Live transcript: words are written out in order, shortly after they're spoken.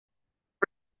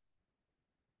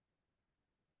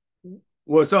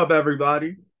What's up,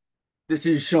 everybody? This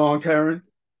is Shaun Karen,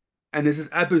 and this is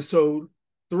episode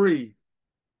three.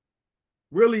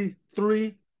 Really,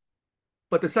 three,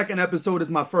 but the second episode is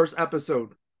my first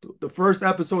episode. The first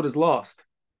episode is lost.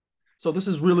 So this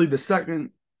is really the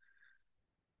second,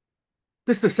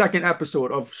 this is the second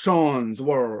episode of Shaun's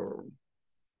World.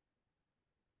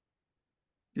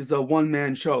 It's a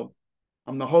one-man show.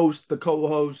 I'm the host, the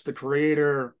co-host, the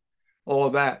creator,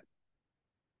 all that.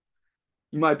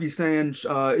 You might be saying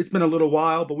it's been a little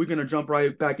while, but we're gonna jump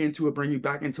right back into it, bring you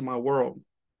back into my world.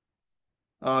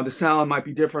 The sound might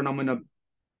be different. I'm in a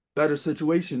better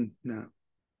situation now.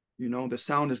 The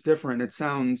sound is different. It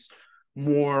sounds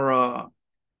more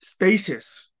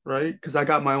spacious, right? Because I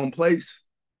got my own place.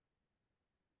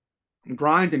 I'm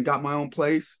grinding, got my own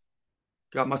place,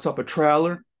 got myself a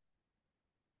trailer,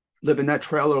 living that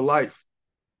trailer life.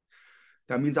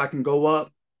 That means I can go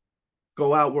up,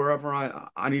 go out wherever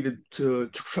I needed to.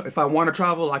 If I want to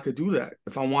travel, I could do that.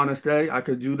 If I want to stay, I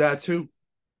could do that too.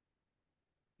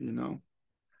 You know,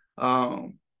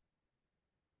 um,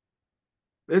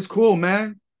 it's cool,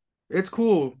 man. It's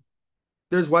cool.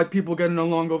 There's white people getting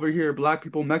along over here, black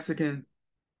people, Mexican.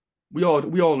 We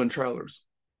all in trailers,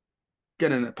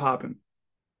 getting it popping.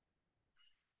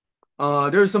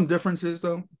 There's some differences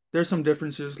though. There's some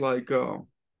differences like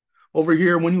over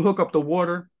here when you hook up the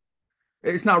water,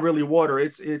 it's not really water.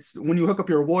 It's when you hook up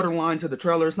your water line to the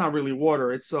trailer, it's not really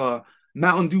water. It's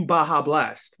Mountain Dew Baja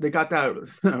Blast. They got that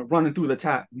running through the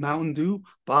tap. Mountain Dew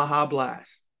Baja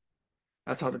Blast.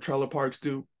 That's how the trailer parks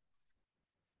do.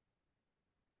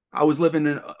 I was living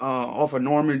in off of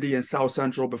Normandy and South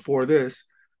Central before this.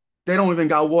 They don't even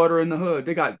got water in the hood.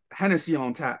 They got Hennessy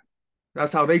on tap.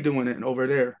 That's how they doing it over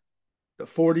there. The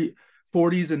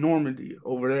 40s in Normandy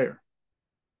over there.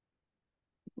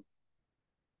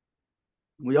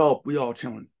 We all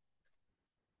chilling.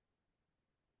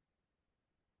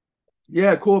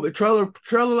 Yeah, cool. But trailer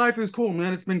life is cool,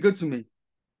 man. It's been good to me.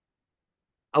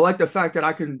 I like the fact that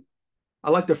I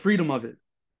like the freedom of it,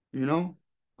 you know?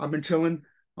 I've been chilling.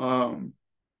 Um,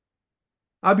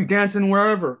 I'll be dancing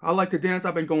wherever. I like to dance.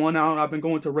 I've been going out. I've been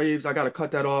going to raves. I gotta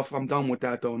cut that off. I'm done with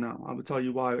that though now. I will tell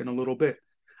you why in a little bit.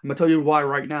 I'm gonna tell you why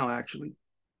right now, actually.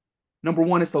 Number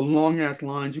one, it's the long ass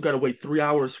lines. You gotta wait 3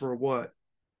 hours for what?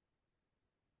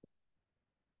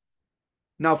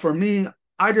 Now, for me,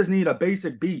 I just need a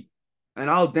basic beat and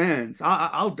I'll dance.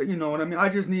 I'll, you know what I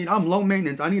mean? I'm low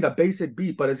maintenance. I need a basic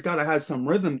beat, but it's got to have some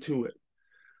rhythm to it.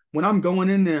 When I'm going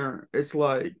in there, it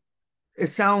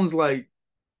sounds like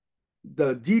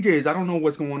the DJs, I don't know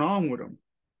what's going on with them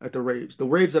at the raves. The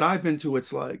raves that I've been to,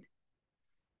 it's like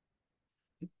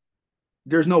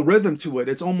there's no rhythm to it.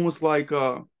 It's almost like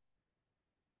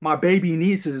my baby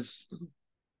nieces.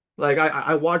 Like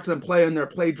I watch them play in their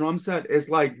play drum set. It's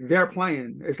like they're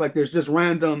playing. It's like there's just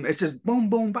random. It's just boom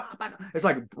boom ba, ba. It's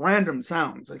like random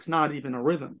sounds. It's not even a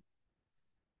rhythm.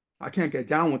 I can't get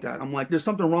down with that. I'm like, there's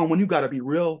something wrong when you got to be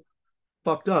real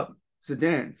fucked up to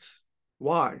dance.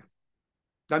 Why?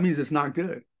 That means it's not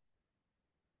good.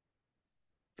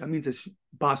 That means it's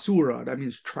basura. That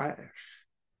means trash.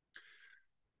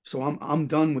 So I'm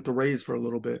done with the raves for a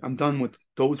little bit. I'm done with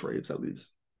those raves at least.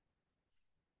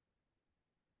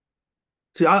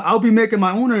 See, I'll be making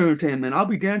my own entertainment. I'll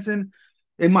be dancing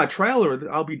in my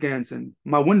trailer. I'll be dancing.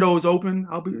 My window is open.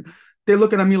 They're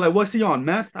looking at me like, what's he on,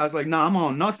 meth? I was like, nah, I'm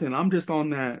on nothing. I'm just on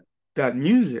that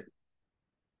music.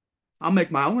 I'll make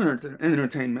my own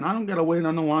entertainment. I don't gotta wait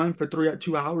on the line for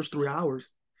 2 hours, 3 hours.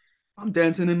 I'm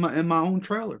dancing in my own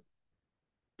trailer,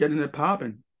 getting it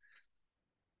popping.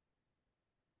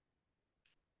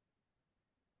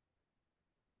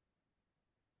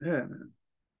 Yeah, man.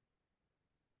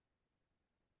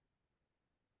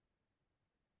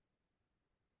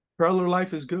 Trailer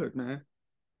life is good, man.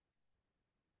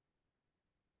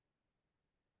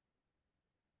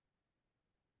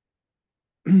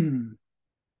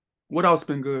 What else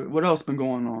been good? What else been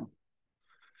going on?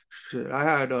 Shit,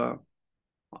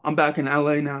 I'm back in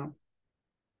LA now.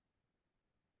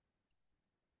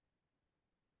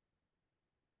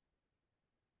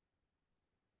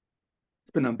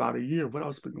 It's been about a year. What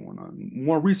else been going on?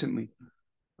 More recently,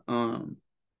 um,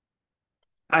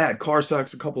 I had car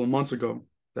sex a couple of months ago.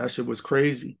 That shit was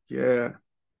crazy. Yeah,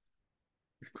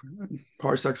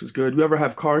 car sex is good. You ever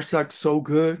have car sex so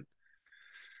good?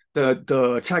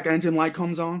 The check engine light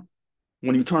comes on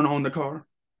when you turn on the car.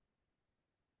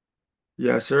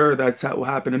 Yeah, sir. That's what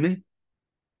happened to me.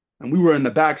 And we were in the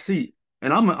back seat,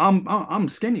 and I'm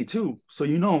skinny too. So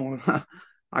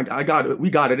I got it. We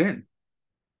got it in.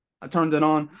 I turned it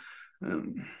on.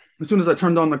 Um, As soon as I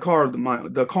turned on the car,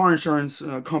 the car insurance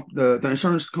the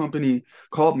insurance company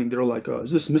called me. They're like,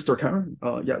 "Is this Mr. Karen?"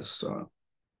 Yes,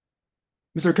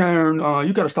 Mr. Karen.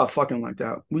 You got to stop fucking like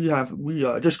that. We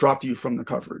just dropped you from the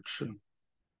coverage.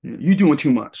 You doing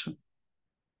too much.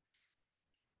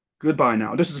 Goodbye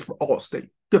now. This is for Allstate.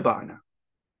 Goodbye now.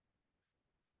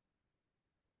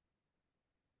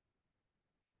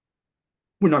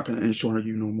 We're not going to insure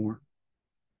you no more.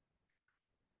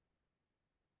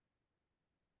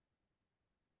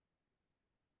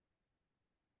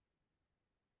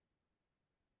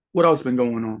 What else been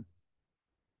going on?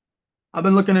 I've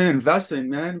been looking at investing,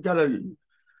 man. Gotta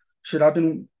shit. I've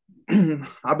been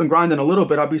grinding a little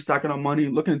bit. I'll be stacking up money,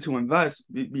 looking to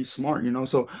invest. Be smart, you know.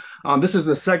 So, this is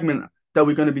the segment that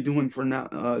we're going to be doing for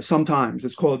now. Sometimes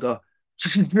it's called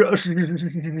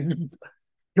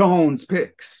Jones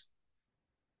picks.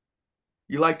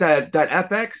 You like that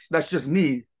FX? That's just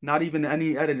me, not even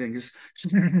any editing. Just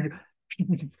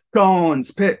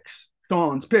Jones picks.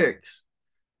 Jones picks.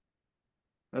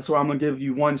 That's where I'm gonna give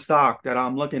you one stock that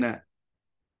I'm looking at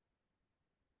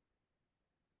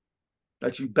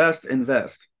that you best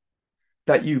invest.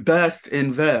 That you best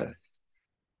invest.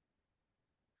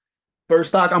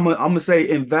 First stock, I'm gonna say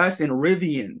invest in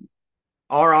Rivian,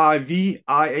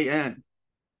 Rivian.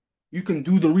 You can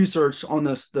do the research on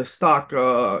the stock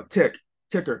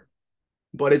ticker,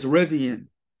 but it's Rivian.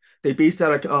 They based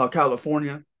out of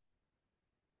California.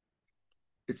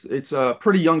 It's a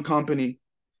pretty young company.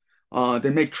 They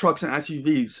make trucks and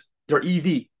SUVs. They're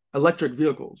EV, electric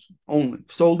vehicles only,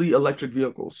 solely electric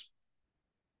vehicles.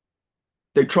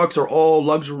 Their trucks are all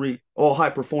luxury, all high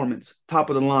performance, top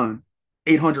of the line,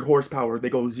 800 horsepower. They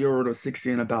go 0 to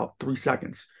 60 in about 3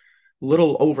 seconds,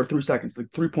 little over 3 seconds,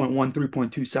 like 3.1,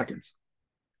 3.2 seconds.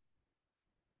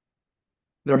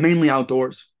 They're mainly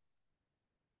outdoors.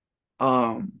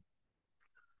 Um,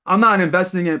 I'm not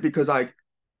investing in it because I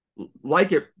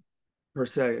like it per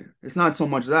se. It's not so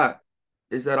much that,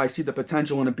 is that I see the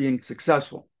potential in it being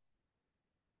successful.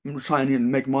 I'm trying to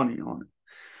make money on it.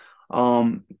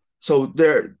 Um, so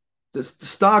the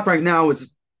stock right now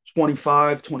is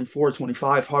 25, 24,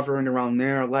 25, hovering around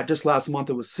there. Just last month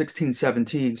it was 16,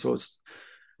 17. So it's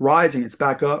rising, it's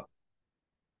back up.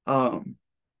 Um,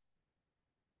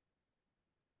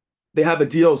 they have a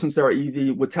deal since they're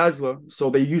EV with Tesla, so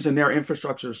they're using their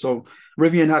infrastructure. So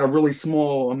Rivian had a really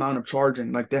small amount of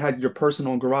charging. Like they had your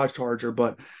personal garage charger,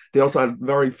 but they also had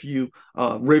very few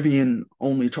Rivian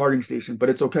only charging station. But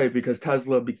it's okay because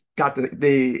Tesla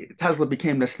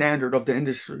became the standard of the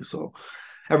industry. So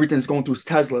everything's going through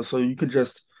Tesla. So you can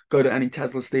just go to any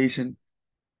Tesla station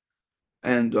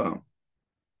and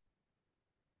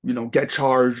get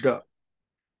charged up.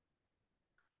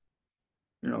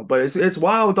 But it's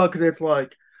wild though because it's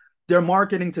like they're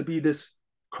marketing to be this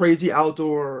crazy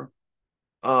outdoor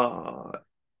uh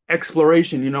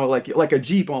exploration, like a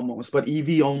Jeep almost, but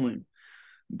EV only.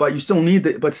 But you still need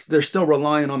it, but they're still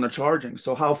relying on the charging.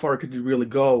 So how far could you really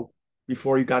go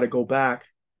before you got to go back?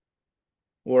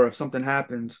 Or if something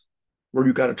happens where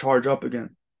you got to charge up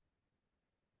again,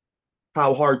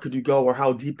 how hard could you go or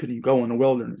how deep could you go in the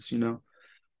wilderness?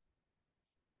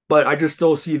 But I just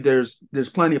still see there's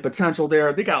plenty of potential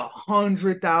there. They got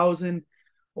 100,000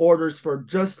 orders for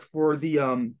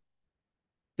the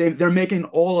they're making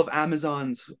all of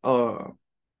Amazon's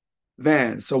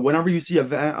vans. So whenever you see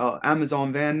a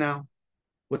Amazon van now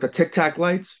with the Tic Tac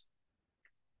lights,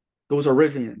 those are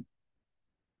Rivian,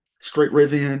 straight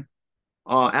Rivian.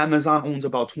 Amazon owns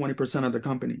about 20% of the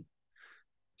company,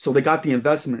 so they got the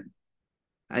investment,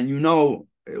 and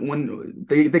when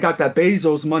they got that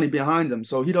Bezos money behind them,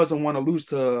 so he doesn't want to lose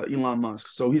to Elon Musk.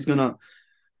 So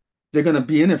they're gonna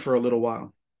be in it for a little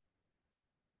while,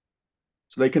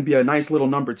 so they can be a nice little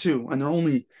number two, and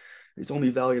it's only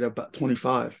valued at about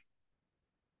 25.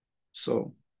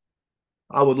 So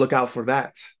I would look out for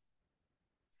that.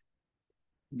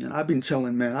 And I've been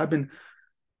chilling, man. I've been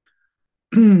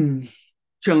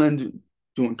chilling,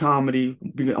 doing comedy.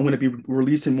 I'm going to be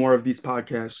releasing more of these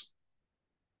podcasts,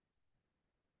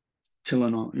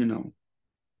 chilling on,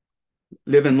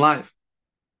 living life,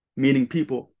 meeting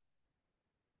people.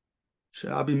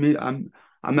 Shit, I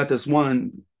met this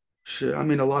one. Shit, I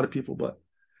mean a lot of people, but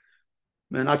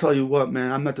man, I tell you what,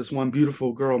 man, I met this one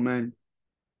beautiful girl, man.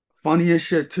 Funny as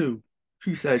shit too.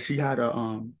 She said she had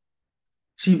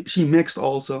she mixed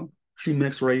also. She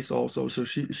mixed race also, so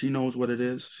she knows what it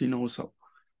is. She knows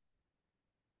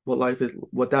what life is,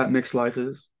 what that mixed life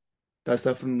is. That's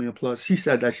definitely a plus. She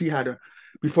said that she had a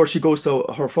before she goes to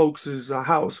her folks'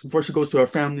 house, before she goes to her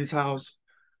family's house,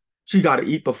 she got to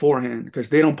eat beforehand because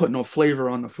they don't put no flavor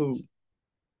on the food.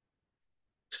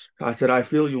 I said, I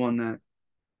feel you on that.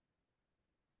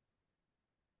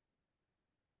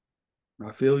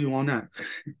 I feel you on that.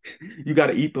 You got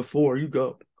to eat before you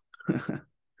go.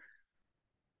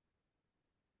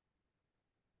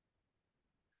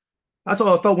 That's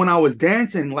how I felt when I was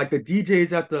dancing. Like the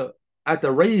DJs at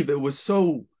the rave, it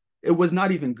was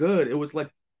not even good. It was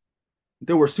like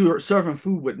they were serving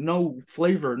food with no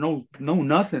flavor, no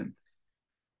nothing,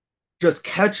 just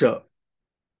ketchup.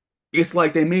 It's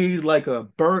like they made a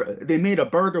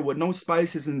burger with no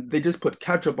spices and they just put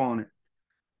ketchup on it.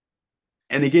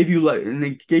 And they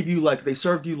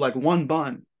served you like one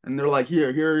bun and they're like,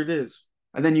 here it is.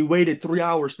 And then you waited 3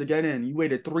 hours to get in. You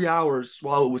waited 3 hours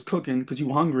while it was cooking because you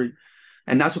were hungry.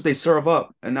 And that's what they serve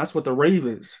up. And that's what the rave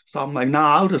is. So I'm like,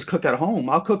 nah, I'll just cook at home.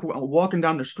 I'll cook walking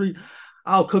down the street.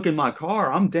 I'll cook in my car.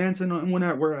 I'm dancing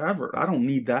whenever, wherever. I don't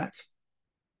need that.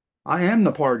 I am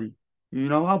the party.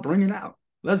 I'll bring it out.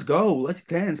 Let's go. Let's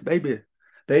dance, baby.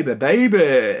 Baby,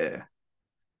 baby.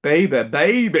 Baby,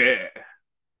 baby.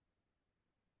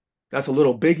 That's a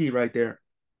little biggie right there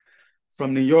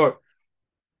from New York.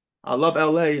 I love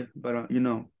LA, but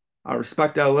I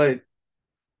respect LA,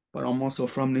 but I'm also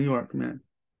from New York, man.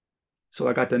 So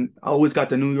I always got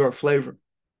the New York flavor.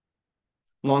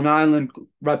 Long Island,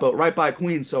 right by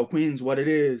Queens. So Queens, what it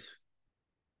is?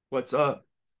 What's up?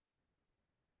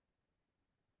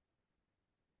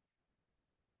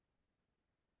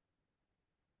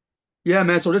 Yeah,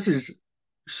 man. So this is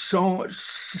Shaun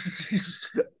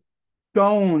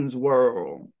Shaun's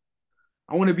world.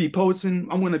 I want to be posting.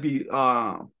 I want to be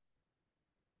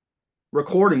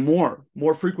recording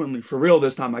more frequently for real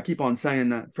this time. I keep on saying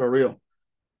that for real.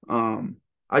 Um,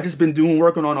 I just been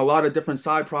working on a lot of different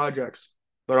side projects,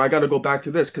 but I got to go back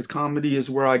to this because comedy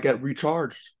is where I get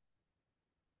recharged.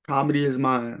 Comedy is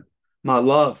my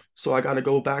love, so I got to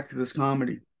go back to this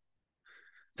comedy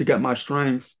to get my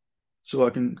strength, so I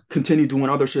can continue doing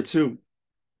other shit too.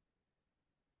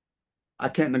 I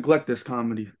can't neglect this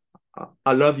comedy.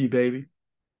 I love you, baby.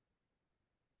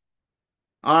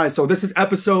 All right, so this is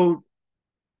episode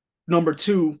number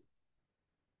 2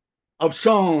 of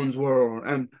Shaun's World,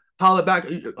 and holla back.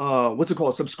 What's it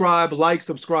called? Subscribe, like,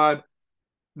 subscribe.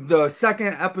 The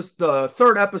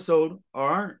third episode, all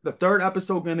right, the third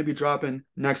episode going to be dropping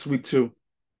next week too.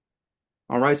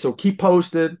 All right, so keep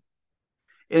posted,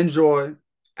 enjoy,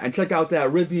 and check out that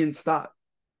Rivian stock.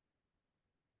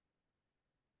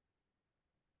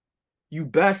 You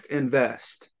best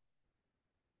invest.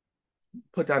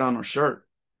 Put that on a shirt.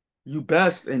 You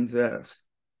best invest.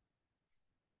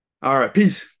 All right,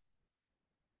 peace.